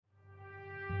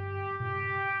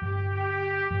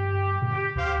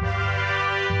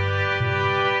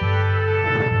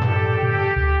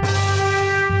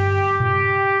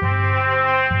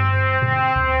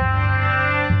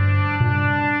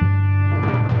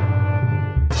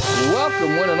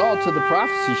welcome one and all to the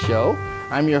Prophecy Show.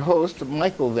 I'm your host,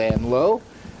 Michael Van Lowe,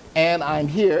 and I'm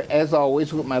here, as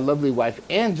always, with my lovely wife,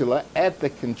 Angela, at the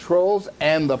controls,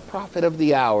 and the prophet of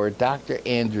the hour, Dr.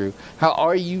 Andrew. How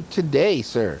are you today,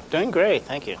 sir? Doing great,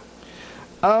 thank you.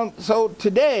 So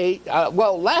today,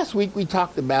 last week we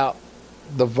talked about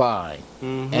the vine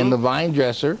and the vine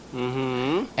dresser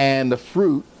and the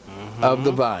fruit of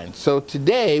the vine. So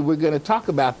today we're going to talk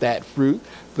about that fruit,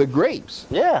 the grapes.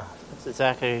 Yeah, that's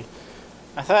exactly.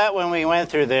 I thought when we went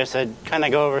through this, I'd kind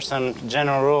of go over some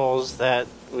general rules that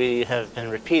we have been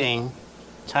repeating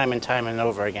time and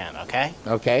over again, okay?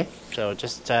 Okay. So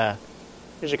just, here's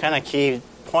your kind of key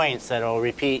points that I'll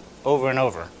repeat over and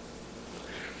over.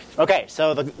 Okay,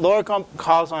 so the Lord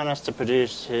calls on us to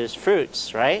produce His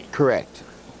fruits, right? Correct.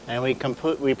 And we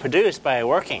produce by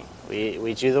working.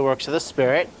 We do the works of the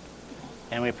Spirit,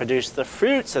 and we produce the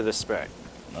fruits of the Spirit.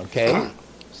 Okay.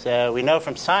 So we know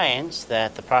from science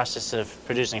that the process of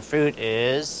producing fruit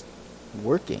is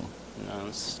working.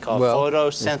 It's called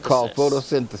photosynthesis. It's called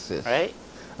photosynthesis. Right?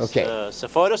 Okay. So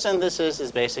photosynthesis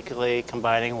is basically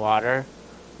combining water,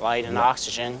 light, and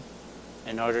oxygen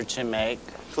in order to make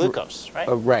glucose, right?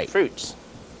 Right. Fruits.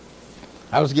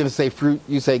 I was going to say fruit.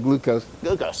 You say glucose.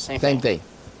 Glucose, same thing.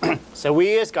 So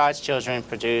we as God's children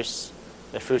produce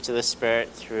the fruits of the Spirit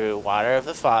through water of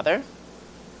the Father,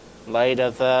 light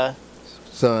of the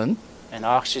Son, and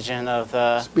oxygen of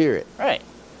the Spirit. Right.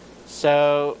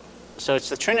 So it's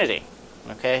the Trinity,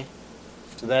 okay?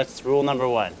 So that's rule number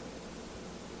one.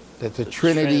 That the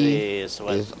Trinity is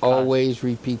always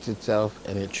repeats itself,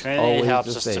 and it's Trinity always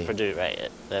helps the us same. to produce, right?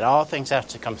 That all things have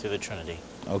to come through the Trinity.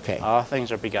 Okay. All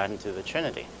things are begotten through the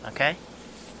Trinity, okay?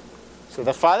 So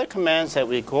the Father commands that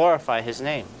we glorify His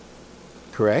name.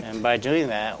 Correct. And by doing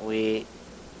that, we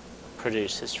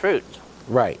produce His fruit.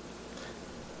 Right.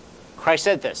 Christ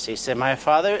said this. He said, "My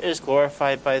Father is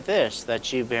glorified by this,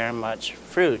 that you bear much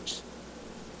fruit,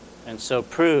 and so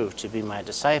prove to be my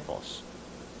disciples."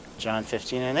 John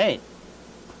 15:8.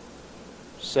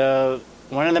 So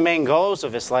one of the main goals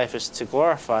of His life is to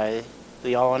glorify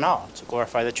the all in all, to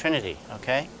glorify the Trinity,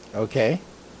 okay? Okay.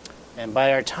 And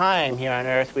by our time here on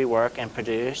earth, we work and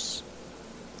produce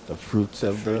the fruits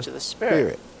of the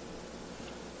Spirit.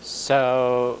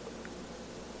 So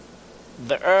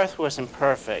the earth was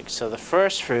imperfect, so the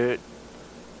first fruit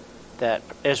that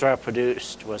Israel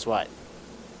produced was what?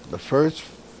 The first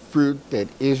fruit that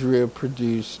Israel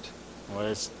produced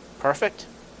was perfect?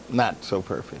 Not so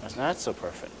perfect. It was not so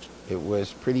perfect. It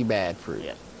was pretty bad fruit.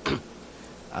 Yeah.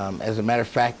 As a matter of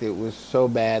fact, it was so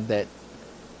bad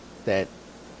that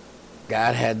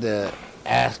God had to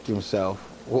ask Himself,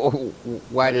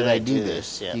 why did I do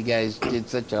this? Yeah. You guys did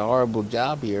such a horrible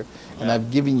job here, and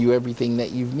I've given you everything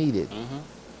that you've needed.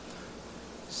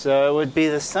 So it would be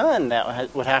the Son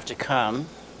that would have to come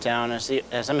down as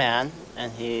a man,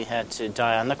 and He had to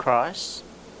die on the cross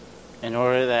in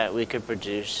order that we could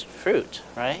produce fruit,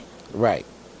 right? Right.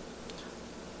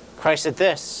 Christ said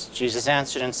this. Jesus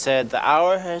answered and said, "The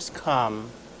hour has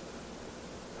come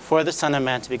for the Son of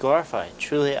Man to be glorified.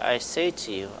 Truly I say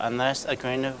to you, unless a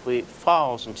grain of wheat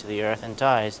falls into the earth and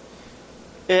dies,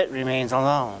 it remains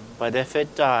alone. But if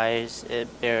it dies,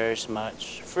 it bears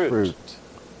much fruit."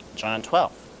 John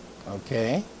 12.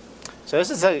 Okay. So this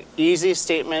is an easy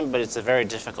statement, but it's a very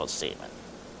difficult statement.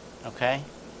 Okay?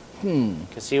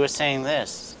 Because He was saying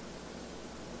this.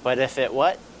 But if it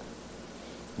what?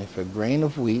 If a grain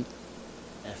of wheat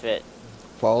If it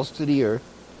falls to the earth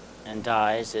and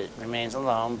dies, it remains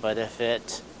alone. But if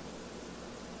it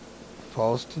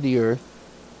falls to the earth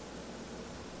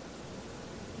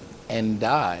and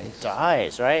dies,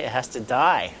 right? It has to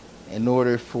die. In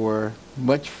order for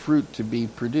much fruit to be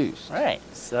produced. Right.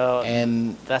 So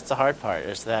and that's the hard part,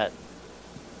 is that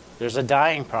there's a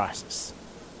dying process.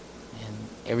 And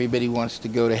everybody wants to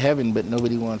go to heaven, but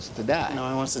nobody wants to die. No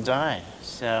one wants to die.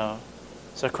 So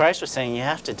Christ was saying you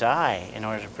have to die in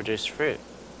order to produce fruit.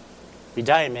 We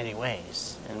die in many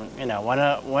ways. And one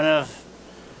of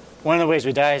the ways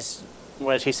we die is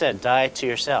what He said, die to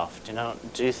yourself. Do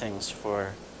not do things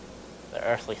for the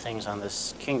earthly things on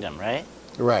this kingdom, right?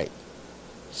 Right.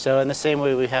 So in the same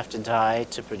way, we have to die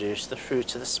to produce the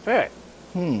fruits of the Spirit.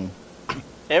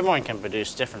 Everyone can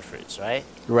produce different fruits, right?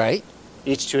 Right.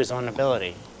 Each to his own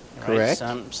ability. Right? Correct.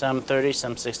 Some 30,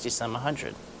 some 60, some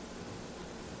 100.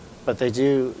 But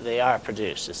they are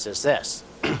produced. It says this.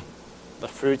 The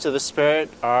fruits of the Spirit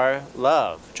are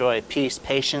love, joy, peace,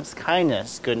 patience,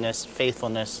 kindness, goodness,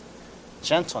 faithfulness,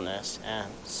 gentleness,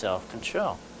 and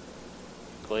self-control.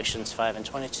 Galatians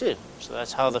 5:22. So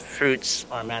that's how the fruits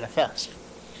are manifest.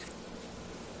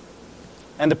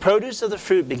 And the produce of the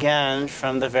fruit began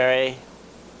from the very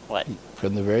What?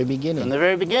 From the very beginning. From the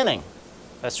very beginning.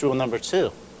 That's rule number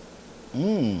 2.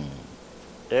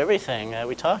 Everything that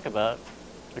we talk about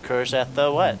occurs at the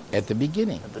what? At the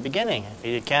beginning. At the beginning. If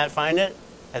you can't find it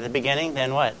at the beginning,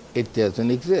 then what? It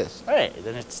doesn't exist. Right.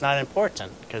 Then it's not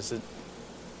important because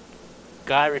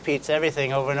God repeats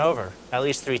everything over and over, at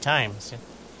least 3 times.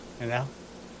 You know?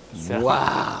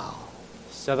 Wow.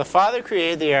 So the Father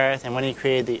created the earth, and when He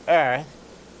created the earth,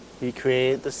 He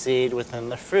created the seed within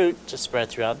the fruit to spread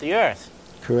throughout the earth.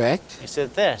 Correct. He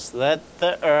said this, let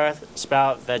the earth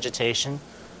sprout vegetation,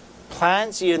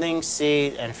 plants yielding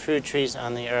seed, and fruit trees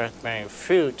on the earth bearing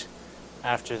fruit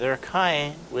after their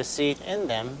kind with seed in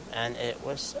them, and it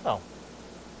was so.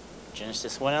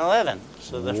 Genesis 1:11.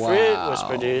 So the fruit was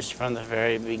produced from the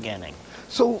very beginning.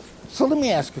 So let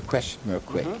me ask a question real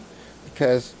quick.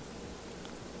 Because,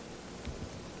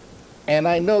 and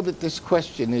I know that this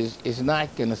question is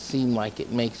not going to seem like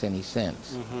it makes any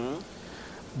sense.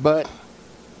 But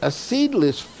a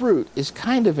seedless fruit is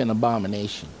kind of an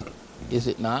abomination, is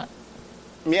it not?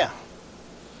 Yeah.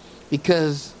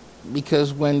 Because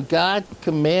when God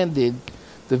commanded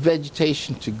the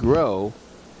vegetation to grow,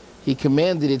 He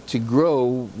commanded it to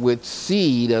grow with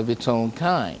seed of its own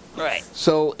kind. Right.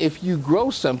 So if you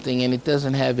grow something and it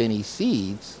doesn't have any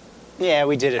seeds... Yeah,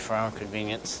 we did it for our own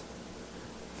convenience.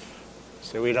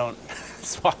 So we don't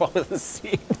swallow the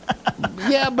seed.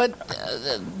 Yeah, but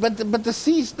the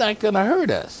seed's not going to hurt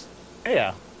us.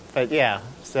 Yeah, but yeah.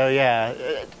 So yeah,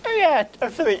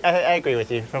 I agree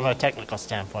with you from a technical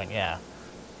standpoint. Yeah,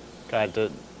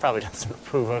 God probably doesn't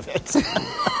approve of it.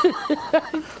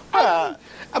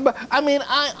 I mean,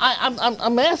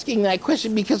 I'm asking that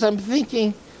question because I'm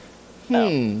thinking,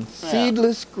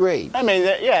 seedless grapes. I mean,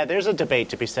 there's a debate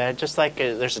to be said. Just like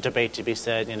there's a debate to be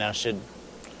said, you know, should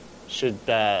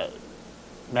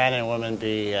man and woman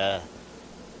be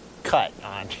cut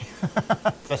on,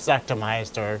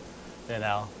 vasectomized, or, you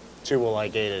know, tubal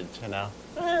ligated, you know?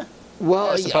 Well,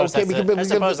 I suppose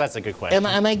that's a good question.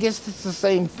 And I guess it's the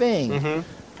same thing.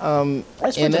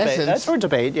 That's for in debate. essence, That's for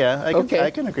debate. Yeah,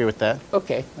 I can agree with that.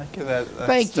 Okay. Thank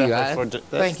you.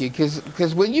 Thank you,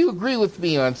 because when you agree with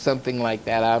me on something like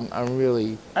that, I'm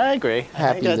really I agree.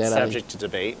 happy I think that's that subject to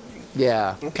debate.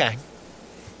 Yeah. Okay.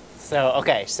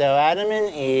 So Adam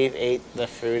and Eve ate the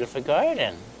fruit of the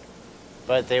garden,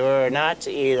 but they were not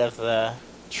to eat of the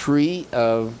tree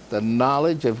of the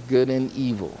knowledge of good and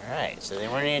evil. Right. So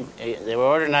they were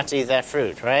ordered not to eat that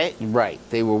fruit, right? Right.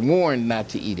 They were warned not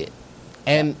to eat it.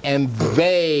 And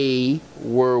they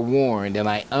were warned, and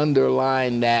I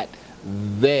underline that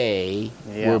they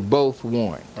were both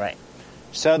warned. Right.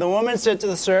 So the woman said to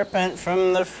the serpent,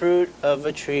 from the fruit of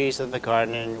the trees of the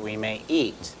garden we may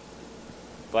eat.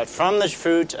 But from the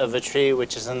fruit of the tree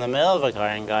which is in the middle of the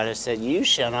garden, God has said, you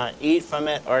shall not eat from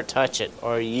it or touch it,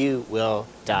 or you will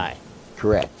die.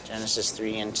 Correct. Genesis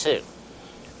 3:2.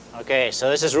 Okay, so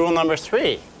this is rule number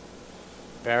 3.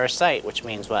 Bear sight, which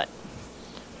means what?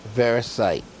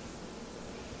 Verisight.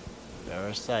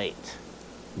 Verisight.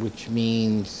 Which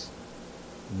means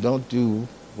don't do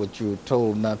what you were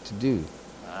told not to do.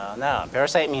 No,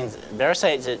 Beresight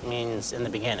means in the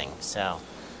beginning. So.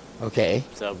 Okay.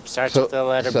 So starts with the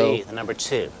letter B, the number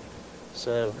 2.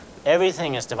 So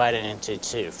everything is divided into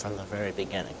 2 from the very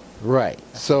beginning. Right.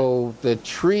 So the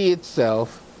tree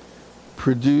itself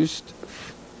produced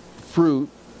fruit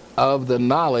of the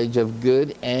knowledge of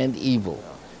good and evil.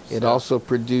 It also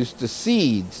produced the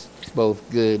seeds, both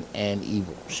good and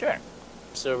evil. Sure.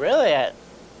 So really,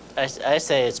 I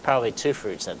say it's probably 2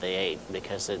 fruits that they ate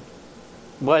because it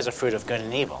was a fruit of good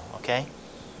and evil, okay?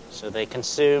 So they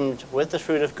consumed with the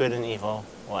fruit of good and evil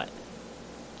what?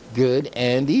 Good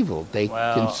and evil. They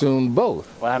consumed both.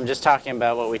 Well, I'm just talking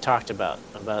about what we talked about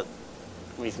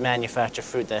we've manufactured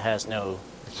fruit that has no...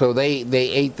 So they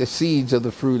ate the seeds of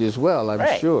the fruit as well,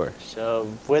 I'm sure. So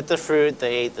with the fruit,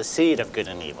 they ate the seed of good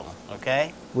and evil,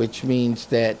 okay? Which means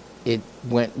that it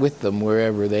went with them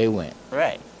wherever they went.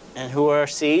 Right. And who are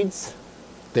seeds?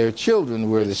 Their children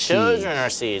were the seeds. Children are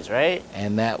seeds, right?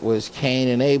 And that was Cain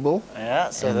and Abel. Yeah,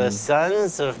 so the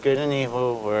sons of good and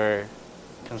evil were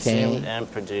consumed and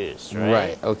produced, right?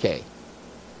 Right, okay.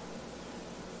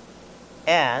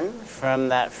 And from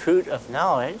that fruit of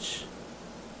knowledge...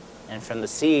 and from the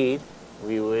seed,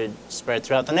 we would spread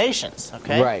throughout the nations,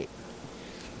 okay? Right.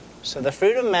 So the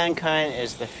fruit of mankind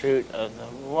is the fruit of the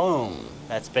womb.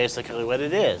 That's basically what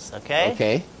it is, okay?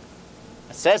 Okay.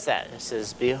 It says that. It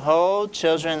says, behold,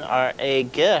 children are a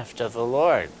gift of the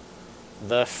Lord.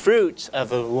 The fruit of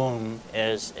the womb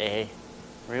is a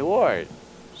reward.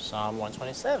 Psalm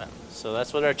 127. So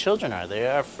that's what our children are. They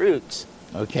are fruits.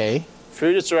 Okay.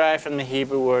 Fruit is derived from the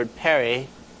Hebrew word peri,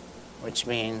 which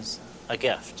means a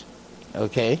gift.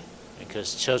 Okay.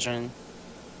 Because children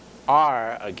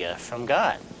are a gift from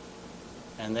God.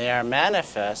 And they are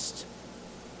manifest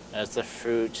as the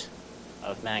fruit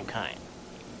of mankind.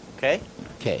 Okay?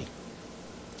 Okay.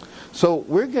 So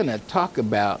we're going to talk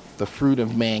about the fruit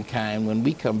of mankind when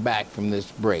we come back from this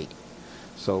break.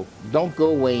 So don't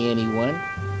go away, anyone.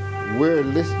 You're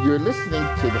listening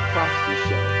to The Prophecy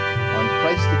Show on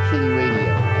Christ the King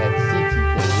Radio at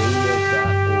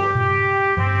ctkradio.org.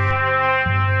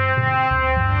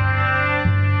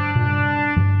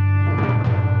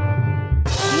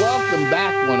 Welcome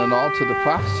back, one and all, to The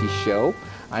Prophecy Show.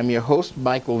 I'm your host,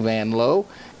 Michael Van Lowe.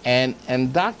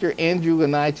 And Dr. Andrew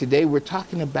and I today, we're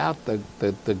talking about the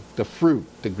fruit,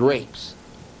 the grapes.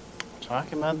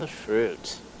 Talking about the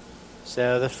fruit.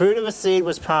 So the fruit of a seed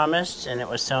was promised, and it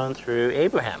was sown through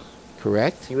Abraham.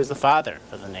 Correct? He was the father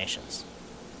of the nations.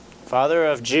 Father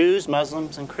of Jews,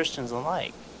 Muslims, and Christians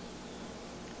alike.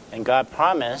 And God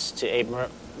promised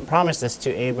this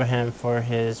to Abraham for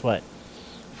his what?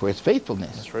 For his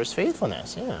faithfulness. For his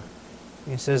faithfulness, yeah.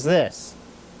 He says this.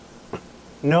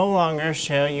 No longer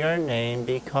shall your name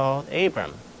be called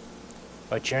Abram,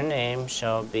 but your name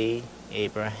shall be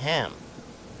Abraham.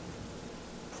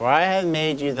 For I have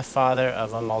made you the father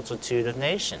of a multitude of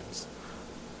nations.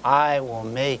 I will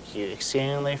make you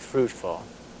exceedingly fruitful,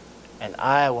 and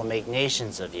I will make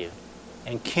nations of you,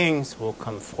 and kings will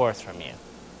come forth from you.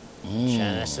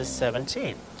 Genesis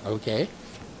 17. Okay.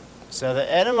 So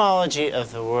the etymology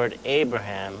of the word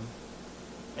Abraham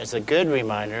is a good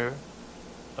reminder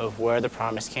of where the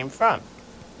promise came from.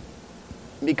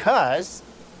 Because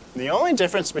the only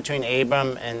difference between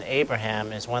Abram and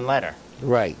Abraham is one letter.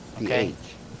 Right, the Okay. H.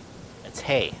 It's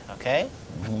Hay, okay?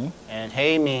 Mm-hmm. And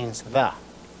Hay means the.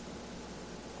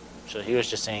 So he was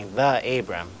just saying the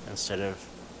Abram instead of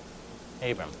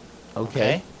Abram.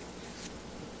 Okay.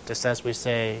 Just as we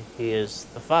say he is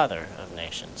the father of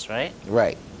nations, right?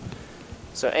 Right.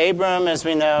 So Abram, as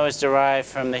we know, is derived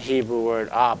from the Hebrew word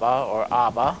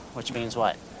Abba, which means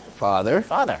what? Father.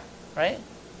 Father, right?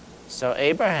 So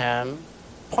Abraham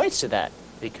points to that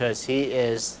because he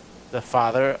is the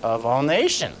father of all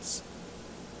nations.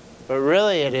 But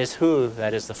really it is who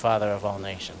that is the father of all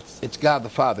nations? It's God the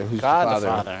Father who's God the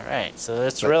Father. right. So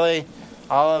it's really,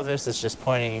 all of this is just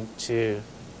pointing to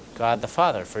God the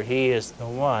Father, for he is the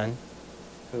one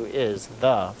who is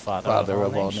the Father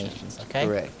of all nations. Okay?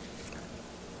 Correct.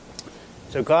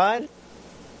 So God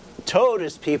told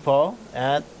his people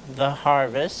at the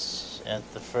harvest, at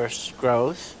the first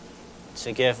growth,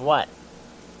 to give what?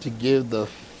 To give the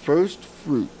first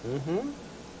fruit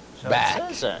So back.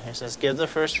 it says that. He says, give the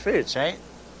first fruits, right?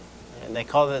 And they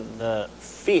called it the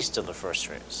Feast of the First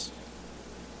Fruits.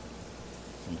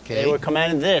 Okay. They were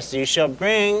commanded this, you shall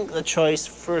bring the choice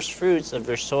first fruits of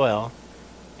your soil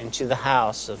into the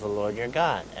house of the Lord your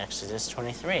God. Exodus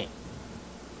 23.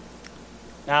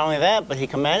 Not only that, but he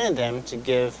commanded them to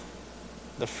give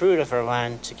the fruit of their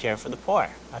land to care for the poor.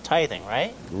 A tithing,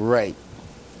 right? Right.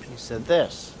 He said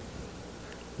this,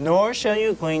 nor shall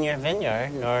you glean your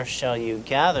vineyard, nor shall you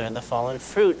gather the fallen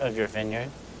fruit of your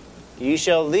vineyard. You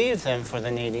shall leave them for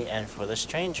the needy and for the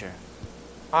stranger.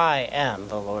 I am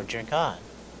the Lord your God.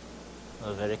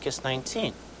 Leviticus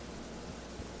 19.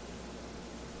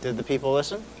 Did the people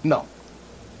listen? No.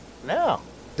 No.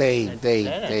 They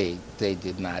didn't.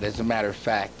 did not. As a matter of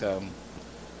fact,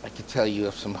 I could tell you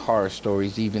of some horror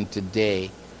stories even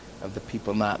today of the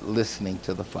people not listening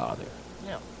to the Father.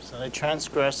 Yeah. So they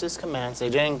transgressed his commands. They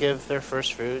didn't give their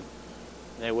first fruit.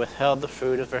 They withheld the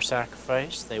fruit of their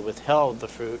sacrifice. They withheld the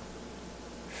fruit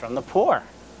from the poor.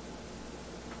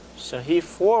 So he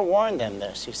forewarned them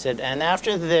this. He said, and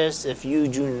after this, if you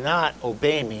do not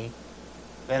obey me,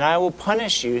 then I will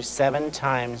punish you 7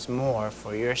 times more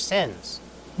for your sins.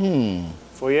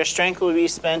 For your strength will be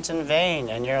spent in vain,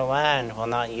 and your land will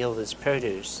not yield its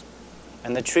produce,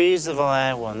 and the trees of the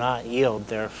land will not yield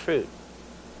their fruit.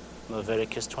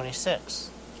 Leviticus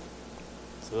 26.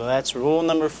 So that's rule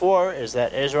number 4, is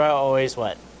that Israel always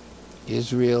what?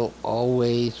 Israel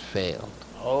always failed.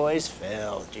 Always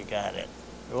failed. You got it.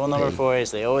 Rule number 4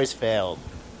 is they always failed.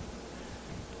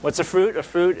 What's a fruit? A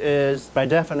fruit is, by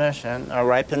definition, a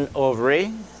ripened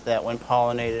ovary that when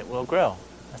pollinated will grow.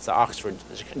 That's the Oxford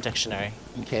Dictionary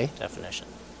Okay. definition.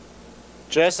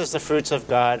 Just as the fruits of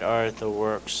God are the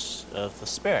works of the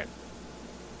Spirit.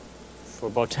 For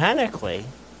botanically,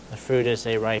 the fruit is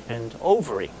a ripened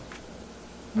ovary.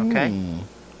 Okay?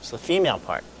 It's the female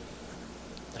part.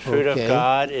 The fruit of Okay.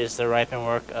 God is the ripened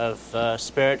work of the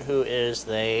Spirit, who is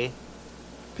the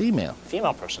Female.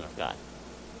 female person of God.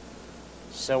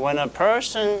 So when a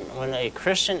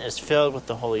Christian is filled with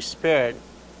the Holy Spirit,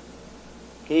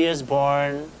 he is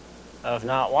born of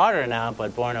not water now,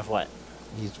 but born of what?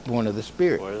 He's born of the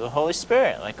Spirit. Born of the Holy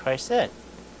Spirit, like Christ said.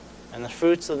 And the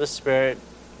fruits of the Spirit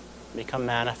become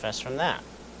manifest from that.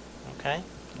 Okay?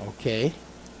 Okay.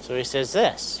 So he says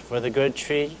this, for the good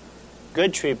tree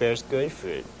bears good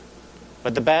fruit,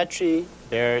 but the bad tree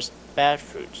bears bad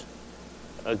fruit.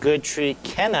 A good tree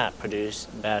cannot produce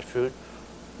bad fruit,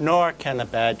 nor can a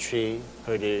bad tree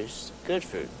produce good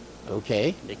fruit.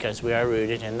 Okay. Because we are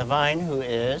rooted in the vine, who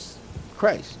is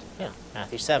Christ. Yeah,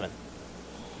 Matthew 7.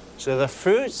 So the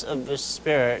fruits of the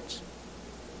Spirit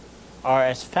are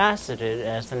as faceted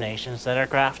as the nations that are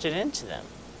grafted into them.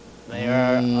 They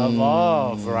are of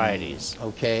all varieties.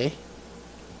 Okay.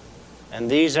 And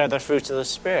these are the fruits of the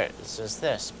Spirit. It says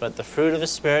this, but the fruit of the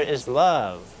Spirit is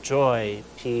love, joy,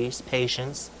 peace,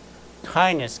 patience,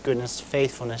 kindness, goodness,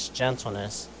 faithfulness,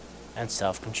 gentleness, and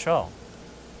self-control.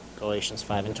 Galatians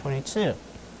 5:22.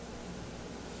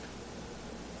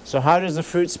 So how does the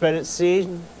fruit spread its seed?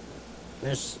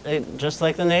 Just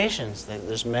like the nations.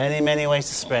 There's many, many ways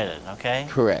to spread it, okay?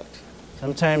 Correct.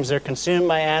 Sometimes they're consumed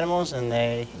by animals and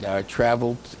they Are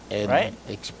traveled and Right.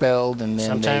 expelled, and then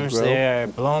sometimes they grow. they are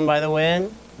blown by the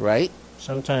wind. Right.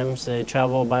 Sometimes they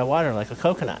travel by water like a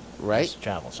coconut. Right. Just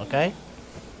travels, okay?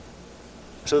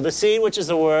 So the seed, which is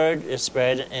the word, is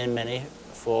spread in many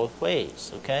fold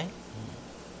ways, okay?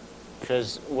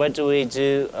 Because what do we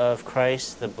do of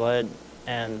Christ, the blood,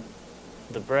 and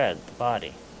the bread, the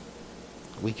body?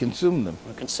 We consume them.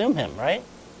 We consume him, right?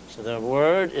 So the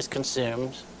word is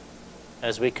consumed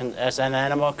as an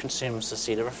animal consumes the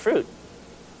seed of a fruit.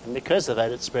 And because of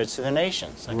that, it spreads to the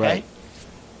nations, okay?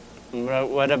 Right.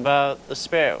 What about the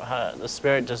Spirit? The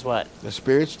Spirit does what? The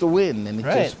Spirit's the wind, and it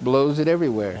Right. just blows it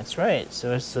everywhere. That's right.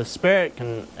 So as the Spirit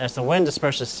as the wind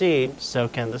disperses seed, so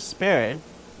can the Spirit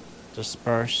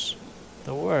disperse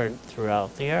the word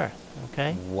throughout the earth,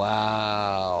 okay?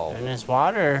 Wow. And as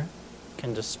water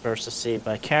can disperse the seed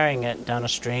by carrying it down a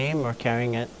stream or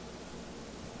carrying it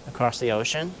across the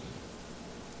ocean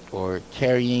Or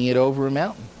carrying it over a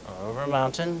mountain. or over a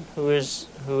mountain, who is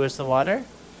the water?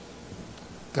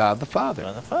 God the Father.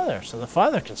 God the Father. So the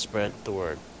Father can spread the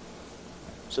word.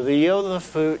 So the yield of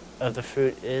the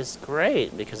fruit is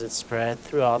great because it's spread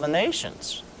through all the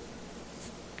nations.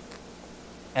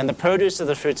 And the produce of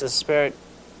the fruits of the Spirit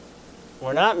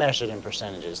were not measured in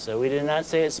percentages. So we did not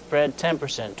say it spread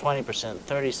 10%, 20%,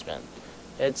 30%.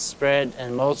 It's spread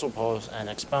in multiples and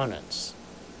exponents.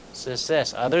 So it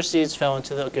says, other seeds fell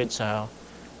into the good soil,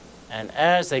 and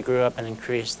as they grew up and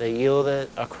increased, they yielded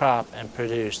a crop and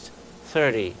produced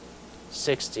 30,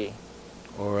 60,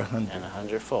 Or 100. and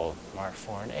 100-fold. Mark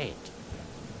 4 and 8.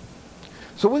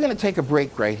 So we're going to take a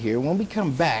break right here. When we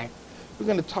come back, we're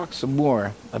going to talk some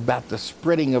more about the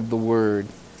spreading of the word,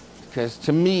 because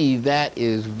to me, that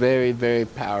is very, very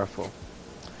powerful.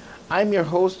 I'm your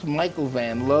host, Michael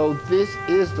Van Lowe. This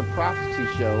is The Prophecy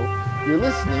Show. You're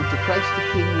listening to Christ the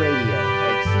King Radio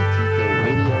at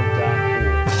ctkradio.org.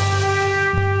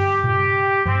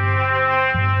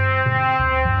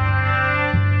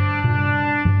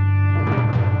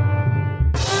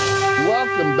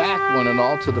 Welcome back, one and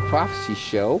all, to The Prophecy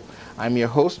Show. I'm your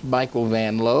host, Michael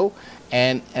Van Lowe.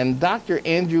 And Dr.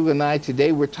 Andrew and I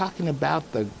today, we're talking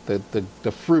about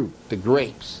the fruit, the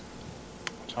grapes.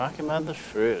 Talking about the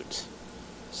fruit.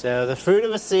 So the fruit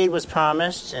of a seed was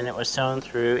promised, and it was sown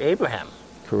through Abraham.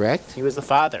 Correct? He was the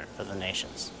father of the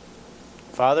nations.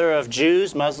 Father of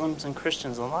Jews, Muslims, and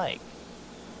Christians alike.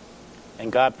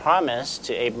 And God promised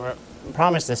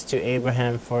this to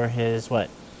Abraham for his what?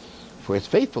 For his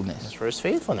faithfulness. For his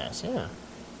faithfulness, yeah.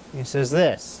 He says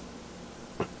this,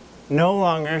 no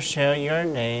longer shall your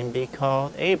name be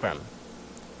called Abram,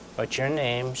 but your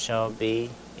name shall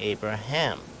be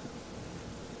Abraham.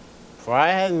 For I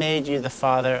have made you the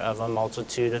father of a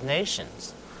multitude of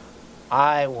nations.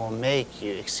 I will make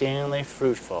you exceedingly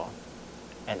fruitful,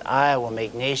 and I will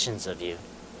make nations of you,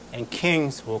 and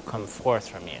kings will come forth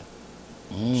from you.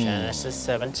 Genesis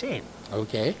 17.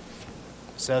 Okay.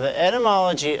 So the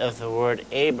etymology of the word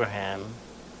Abraham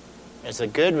is a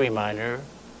good reminder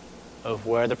of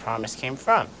where the promise came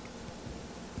from.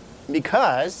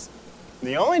 Because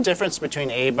the only difference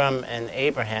between Abram and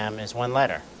Abraham is one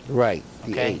letter. Right.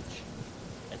 The Okay. H.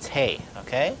 It's Hay,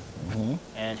 okay? Mm-hmm.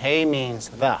 And Hay means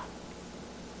the.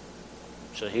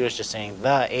 So he was just saying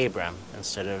the Abram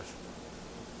instead of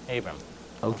Abram.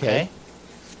 Okay.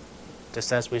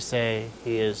 Just as we say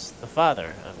he is the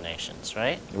father of nations,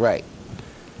 right? Right.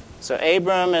 So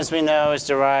Abram, as we know, is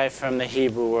derived from the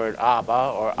Hebrew word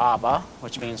Abba, or Abba,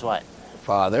 which means what?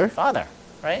 Father. Father,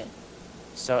 right?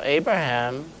 So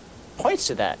Abraham points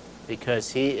to that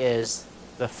because he is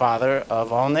the father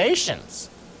of all nations.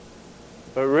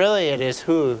 But really it is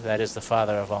who that is the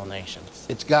Father of all nations.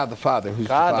 It's God the Father who's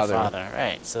God the Father.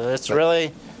 right. So it's But-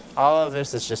 really, all of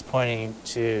this is just pointing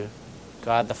to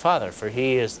God the Father, for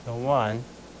he is the one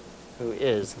who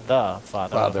is the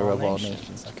Father of all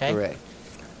nations. Okay? Correct.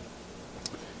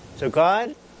 So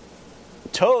God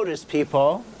told his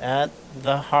people at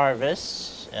the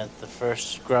harvest, at the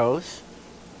first growth,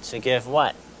 to give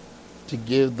what? To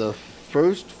give the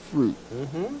first fruit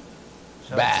Mm-hmm.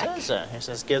 So back. it says that. He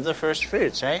says, give the first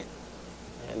fruits, right?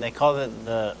 And they call it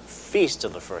the Feast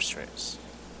of the First Fruits.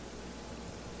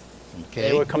 Okay.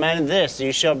 They were commanded this: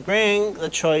 you shall bring the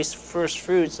choice first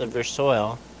fruits of your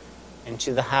soil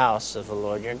into the house of the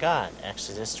Lord your God.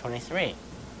 Exodus 23.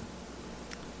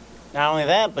 Not only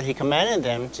that, but he commanded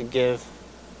them to give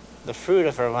the fruit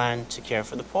of their land to care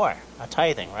for the poor. A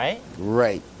tithing, right?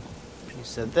 Right. He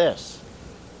said this: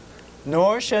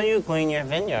 nor shall you glean your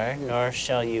vineyard, nor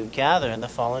shall you gather the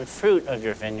fallen fruit of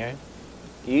your vineyard.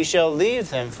 You shall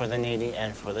leave them for the needy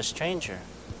and for the stranger.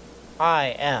 I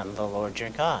am the Lord your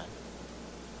God.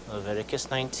 Leviticus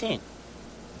 19.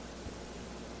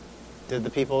 Did the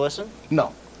people listen?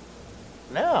 No,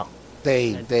 No.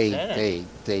 they They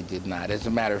they did not. As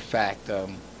a matter of fact,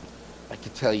 I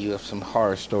could tell you of some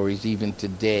horror stories even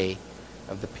today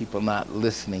of the people not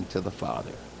listening to the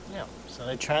Father. No. So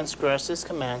they transgressed his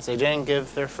commands. They didn't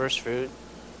give their first fruit.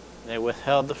 They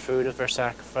withheld the fruit of their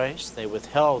sacrifice. They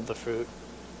withheld the fruit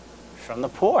from the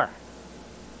poor.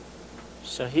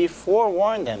 So he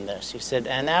forewarned them this. He said,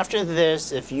 and after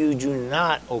this, if you do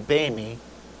not obey me,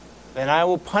 then I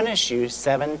will punish you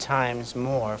 7 times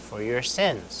more for your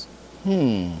sins.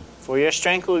 For your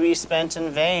strength will be spent in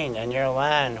vain, and your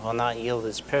land will not yield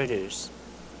its produce,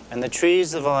 and the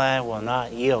trees of the land will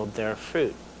not yield their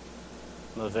fruit.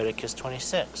 Leviticus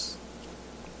 26.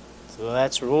 So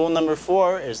that's rule number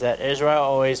 4, is that Israel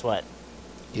always what?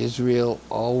 Israel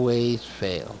always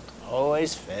failed.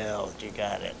 Always failed. You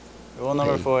got it. Rule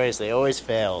number Hey. 4 is they always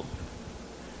failed.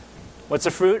 What's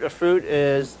a fruit? A fruit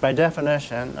is, by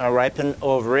definition, a ripened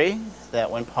ovary that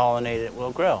when pollinated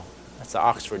will grow. That's the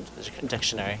Oxford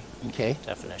Dictionary Okay.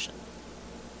 definition.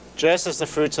 Just as the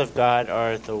fruits of God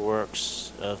are the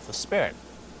works of the Spirit.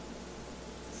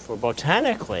 For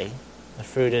botanically, the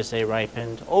fruit is a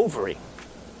ripened ovary.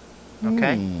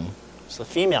 Okay? It's the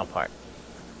female part.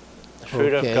 The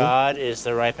fruit Okay. of God is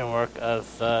the ripened work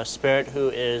of the Spirit, who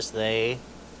is the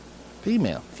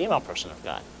Female. female person of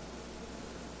God.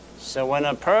 So when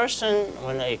a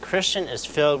Christian is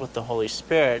filled with the Holy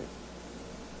Spirit,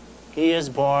 he is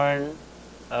born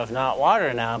of not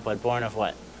water now, but born of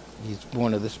what? He's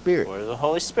born of the Spirit. Born of the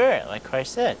Holy Spirit, like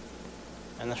Christ said.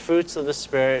 And the fruits of the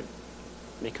Spirit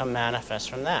become manifest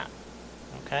from that.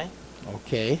 Okay?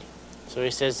 Okay. So he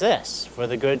says this: for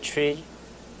the good tree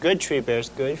bears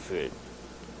good fruit,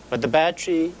 but the bad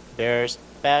tree bears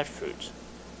bad fruit.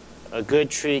 A good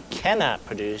tree cannot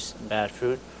produce bad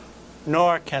fruit,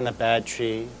 nor can a bad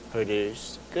tree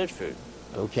produce good fruit,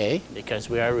 Okay. because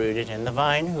we are rooted in the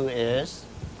vine, who is,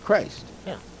 Christ.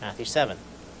 Matthew 7.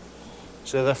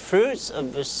 So the fruits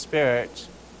of the Spirit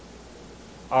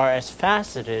are as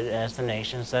faceted as the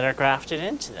nations that are grafted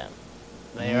into them.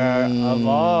 They are of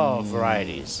all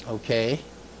varieties. Okay.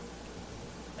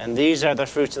 And these are the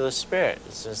fruits of the Spirit.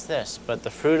 It says this: but the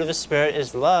fruit of the Spirit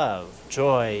is love,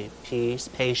 joy, peace,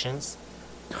 patience,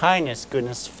 kindness,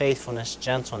 goodness, faithfulness,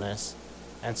 gentleness,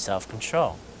 and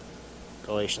self-control.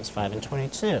 Galatians 5 and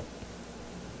 22.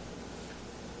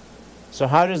 So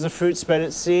how does the fruit spread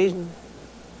its seed?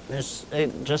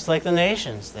 Just like the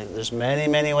nations. There's many,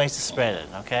 many ways to spread it,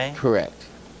 okay? Correct.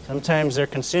 Sometimes they're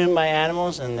consumed by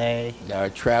animals and they... They are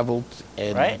traveled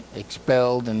and Right.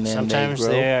 expelled, and then Sometimes they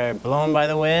grow. they're blown by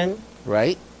the wind.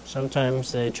 Right.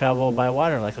 Sometimes they travel by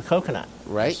water, like a coconut.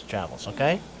 Right. It travels,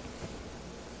 okay?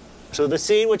 So the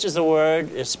seed, which is the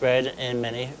word, is spread in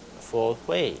many fold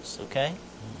ways, okay?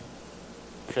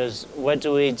 Because what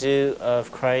do we do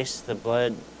of Christ, the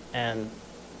blood, and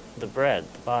the bread,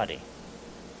 the body?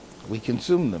 We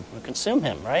consume them. We consume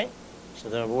him, right? So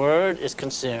the word is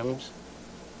consumed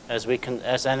as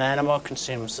an animal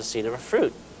consumes the seed of a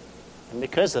fruit. And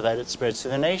because of that, it spreads to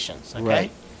the nations, okay?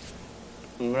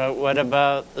 Right. What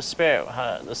about the Spirit?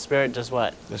 The Spirit does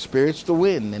what? The Spirit's the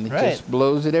wind, and it Right. just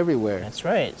blows it everywhere. That's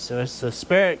right. So as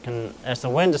the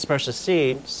wind disperses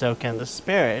seed, so can the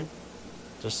Spirit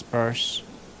disperse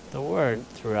the word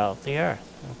throughout the earth,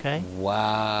 okay?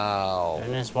 Wow.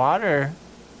 And as water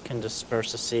can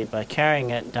disperse the seed by carrying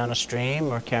it down a stream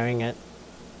or carrying it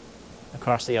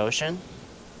across the ocean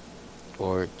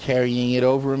Or carrying it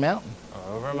over a mountain.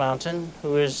 or over a mountain,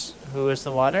 who is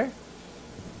the water?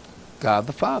 God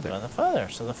the Father. God the Father.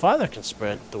 So the Father can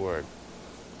spread the word.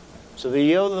 So the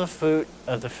yield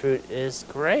of the fruit is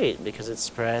great because it's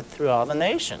spread through all the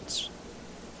nations.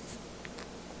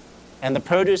 And the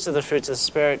produce of the fruits of the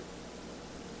Spirit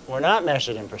were not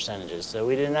measured in percentages. So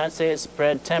we did not say it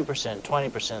spread 10%,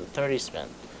 20%, 30%.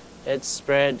 It's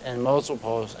spread in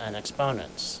multiples and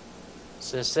exponents.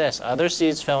 So it says, other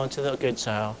seeds fell into the good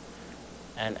soil,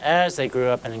 and as they grew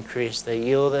up and increased, they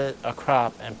yielded a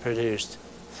crop and produced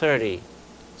 30,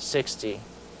 60,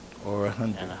 or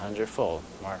 100. and 100-fold.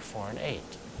 Mark 4 and 8.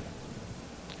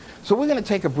 So we're going to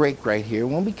take a break right here.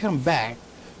 When we come back,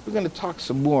 we're going to talk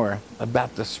some more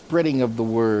about the spreading of the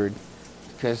word,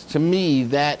 because to me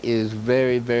that is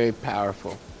very, very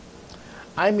powerful.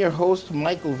 I'm your host,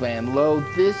 Michael Van Lowe.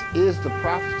 This is The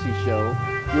Prophecy Show.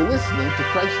 You're listening to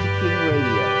Christ the King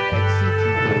Radio at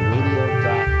ctkradio.org.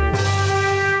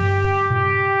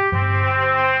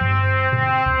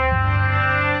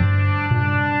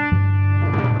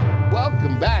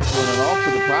 Welcome back, one and all,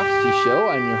 to The Prophecy Show.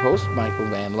 I'm your host, Michael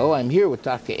Van Lowe. I'm here with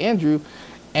Dr. Andrew,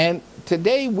 and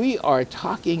today we are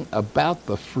talking about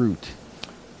the fruit.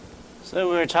 So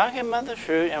we're talking about the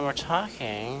fruit, and we're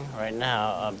talking right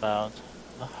now about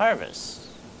the harvest.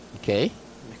 Okay.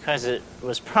 Because it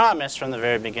was promised from the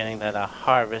very beginning that a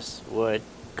harvest would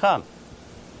come.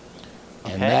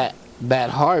 Okay? And that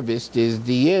harvest is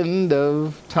the end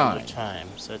of time. End of time.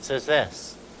 So it says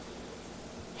this.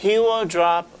 He will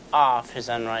drop off his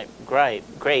unripe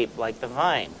grape like the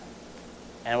vine,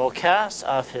 and will cast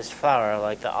off his flower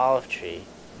like the olive tree.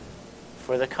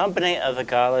 For the company of the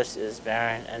godless is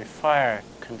barren, and fire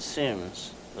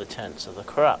consumes the tents of the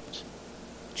corrupt.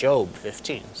 Job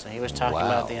 15. So he was talking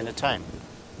about the end of time.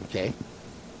 Okay.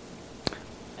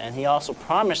 And he also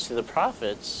promised to the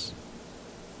prophets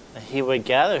that he would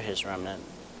gather his remnant,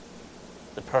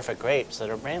 the perfect grapes that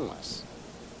are blameless.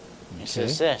 He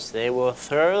says this, they will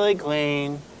thoroughly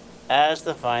glean as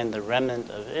the vine the remnant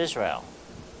of Israel.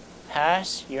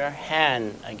 Pass your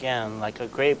hand again like a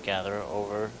grape gatherer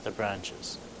over the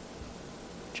branches.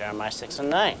 Jeremiah 6 and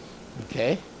 9.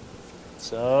 Okay.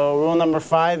 So rule number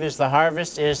 5 is the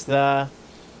harvest is the...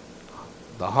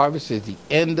 The harvest is the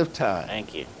end of time.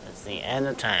 Thank you. It's the end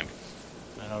of time.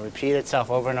 It'll repeat itself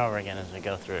over and over again as we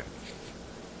go through.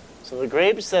 So the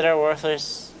grapes that are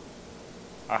worthless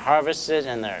are harvested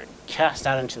and they're cast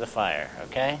out into the fire,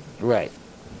 okay? Right.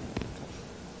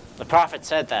 The prophet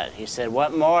said that. He said,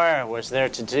 what more was there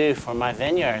to do for my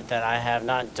vineyard that I have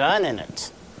not done in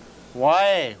it?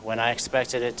 Why, when I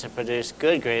expected it to produce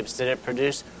good grapes, did it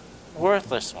produce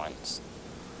worthless ones?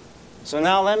 So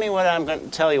now I'm going to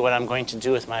tell you what I'm going to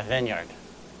do with my vineyard.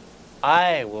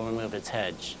 I will remove its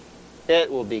hedge.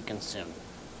 It will be consumed.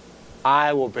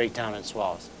 I will break down its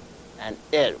walls, and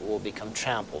it will become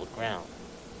trampled ground.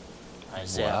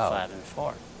 Isaiah 5 and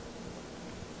 4.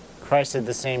 Christ did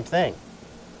the same thing.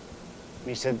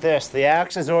 He said this, the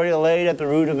axe is already laid at the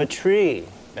root of a tree.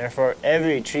 Therefore,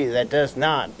 every tree that does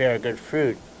not bear good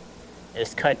fruit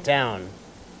is cut down.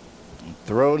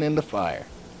 Thrown in the fire.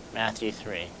 Matthew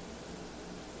 3.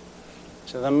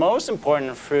 So the most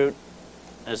important fruit,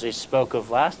 as we spoke of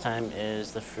last time,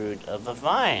 is the fruit of the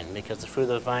vine. Because the fruit of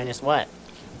the vine is what?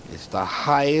 It's the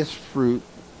highest fruit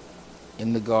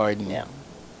in the garden. Yeah.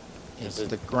 It's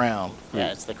the crown.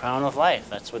 Yeah, it's the crown of life.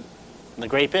 That's what the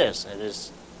grape is.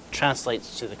 It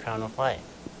translates to the crown of life.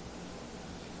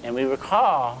 And we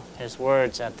recall his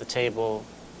words at the table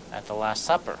at the Last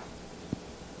Supper.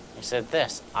 He said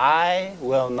this, I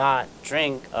will not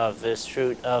drink of this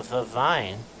fruit of the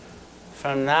vine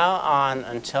from now on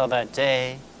until that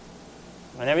day.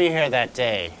 Whenever you hear that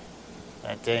day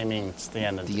means the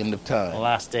end of time. the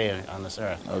last day on this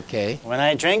earth. Okay. When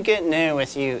I drink it new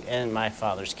with you in my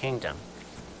Father's kingdom.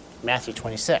 Matthew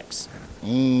 26.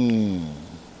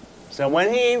 So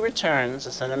when he returns,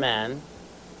 the Son of Man,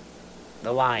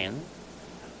 the lion,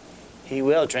 he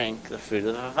will drink the fruit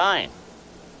of the vine.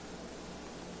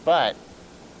 But,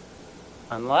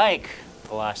 unlike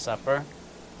the Last Supper,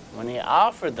 when he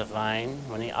offered the vine,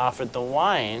 when he offered the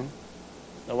wine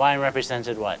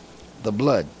represented what? The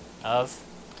blood. Of?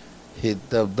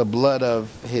 The blood of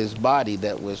his body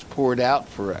that was poured out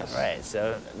for us. Right,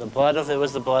 so it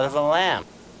was the blood of a lamb.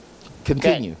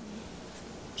 Continue. Okay.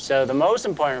 So the most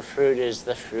important fruit is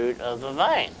the fruit of the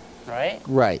vine, right?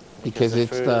 Right, because the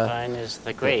it's fruit of the vine is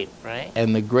the grape, right?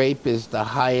 And the grape is the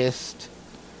highest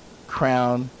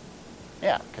crown.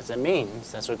 Yeah, because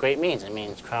that's what grape means. It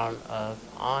means crown of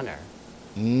honor.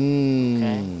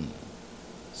 Okay.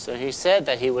 So he said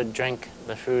that he would drink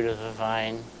the fruit of the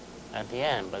vine at the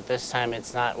end, but this time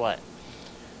it's not what?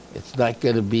 It's not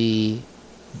going to be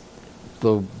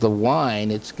the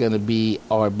wine, it's going to be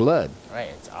our blood. Right,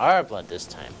 it's our blood this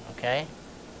time, okay?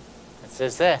 It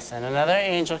says this, and another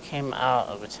angel came out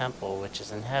of a temple which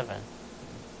is in heaven.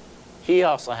 He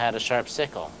also had a sharp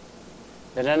sickle.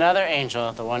 Then another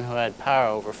angel, the one who had power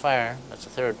over fire, that's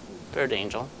the third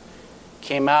angel,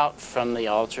 came out from the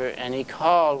altar, and he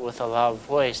called with a loud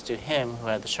voice to him who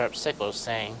had the sharp sickle,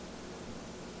 saying,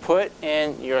 "Put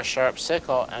in your sharp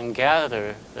sickle and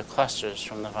gather the clusters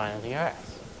from the vine of the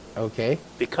earth, Okay.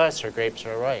 because her grapes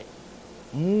are ripe."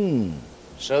 Mm.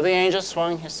 So the angel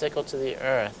swung his sickle to the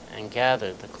earth and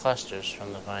gathered the clusters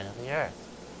from the vine of the earth,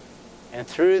 and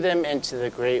threw them into the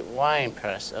great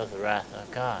winepress of the wrath of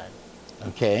God.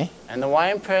 Okay. And the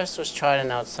winepress was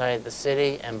trodden outside the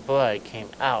city, and blood came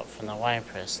out from the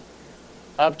winepress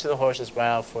up to the horse's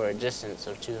bridle for a distance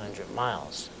of 200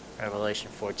 miles. Revelation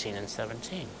 14 and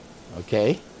 17.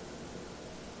 Okay.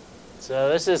 So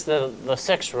this is the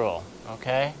sixth rule,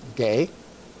 okay? Okay.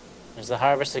 Is the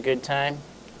harvest a good time?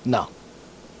 No.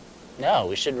 No,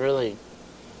 we should really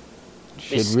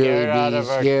Should scared really out be of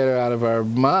our- scared out of our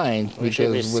minds we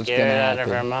should be because what's going to scared out of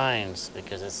our happen. minds,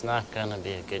 because it's not going to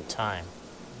be a good time.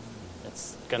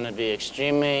 It's going to be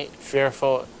extremely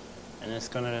fearful, and it's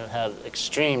going to have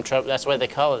extreme trouble. That's why they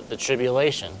call it the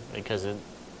tribulation, because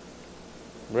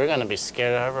we're going to be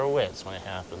scared out of our wits when it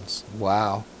happens.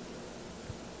 Wow.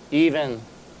 Even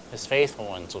his faithful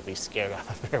ones will be scared out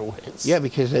of their wits. Yeah,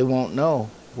 because they won't know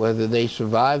whether they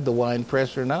survived the wine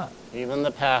press or not. Even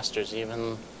the pastors,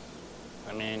 even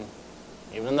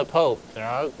the Pope,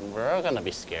 we're all going to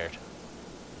be scared.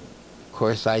 Of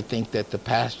course, I think that the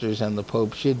pastors and the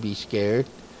Pope should be scared,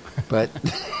 but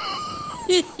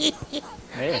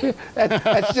Hey.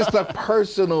 that's just a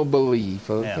personal belief,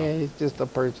 okay? Yeah. It's just a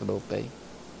personal thing.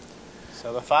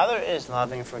 So the Father is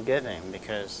loving, forgiving,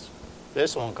 because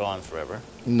this won't go on forever.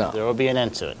 No. There will be an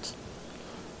end to it.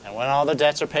 And when all the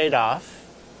debts are paid off,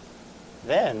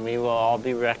 then we will all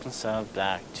be reconciled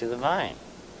back to the vine.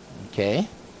 Okay.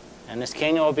 And this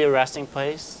kingdom will be a resting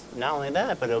place. Not only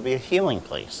that, but it will be a healing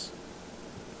place.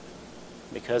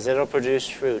 Because it will produce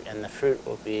fruit, and the fruit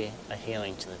will be a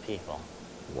healing to the people.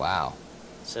 Wow.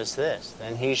 It says this,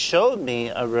 "Then he showed me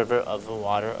a river of the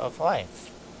water of life."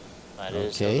 That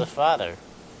is Okay. of the Father.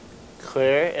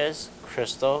 Clear as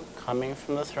crystal, coming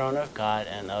from the throne of God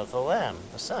and of the Lamb,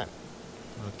 the Son.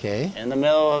 Okay. In the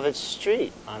middle of its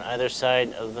street, on either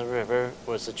side of the river,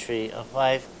 was the tree of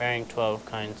life, bearing 12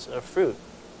 kinds of fruit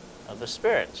of the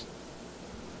Spirit,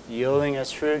 yielding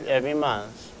its fruit every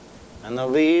month. And the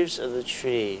leaves of the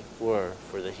tree were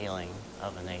for the healing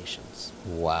of the nations.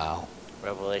 Wow.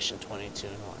 Revelation 22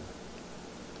 and 1.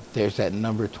 There's that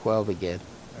number 12 again.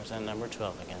 There's that number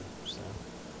 12 again.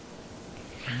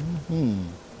 Hmm.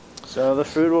 So the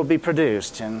fruit will be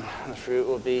produced, and the fruit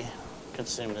will be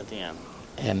consumed at the end.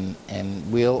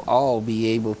 And we'll all be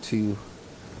able to,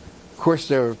 of course,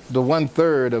 the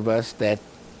 1/3 of us that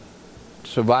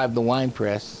survived the wine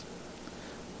press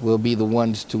will be the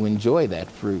ones to enjoy that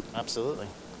fruit. Absolutely.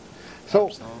 So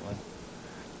Absolutely.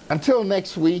 until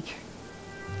next week,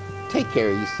 take care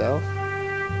of yourself.